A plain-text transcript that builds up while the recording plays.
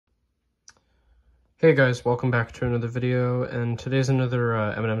Hey guys, welcome back to another video, and today's another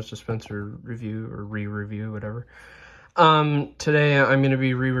M&M's dispenser review, or re-review, whatever. Today I'm going to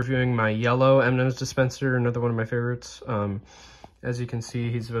be re-reviewing my yellow M&M's dispenser, another one of my favorites. As you can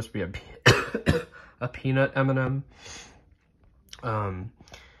see, he's supposed to be a peanut M&M.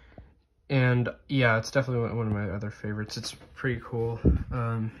 And yeah, it's definitely one of my other favorites. It's pretty cool.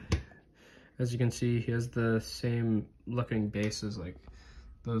 As you can see, he has the same looking base as like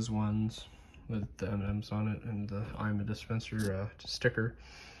those ones with the M&Ms on it and the I'm a dispenser sticker.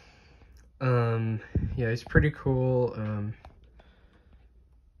 Yeah, he's pretty cool.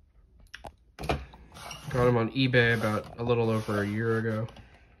 Got him on eBay about a little over a year ago.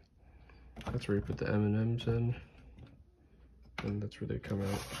 That's where you put the M&Ms in, and that's where they come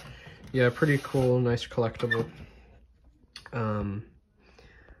out. Yeah, pretty cool, nice collectible. I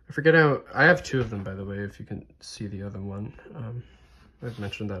forget how, I have two of them, by the way, if you can see the other one. I've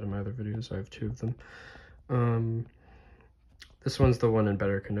mentioned that in my other videos. I have two of them. This one's the one in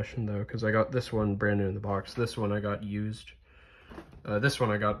better condition though, because I got this one brand new in the box. This one I got used. This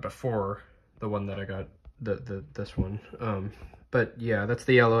one I got before the one that I got, this one. But yeah, that's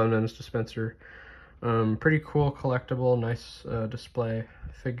the yellow M&M's dispenser. Pretty cool, collectible, nice display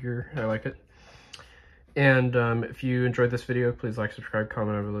figure. I like it. And if you enjoyed this video, please like, subscribe,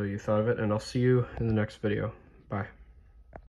 comment below what you thought of it, and I'll see you in the next video. Bye.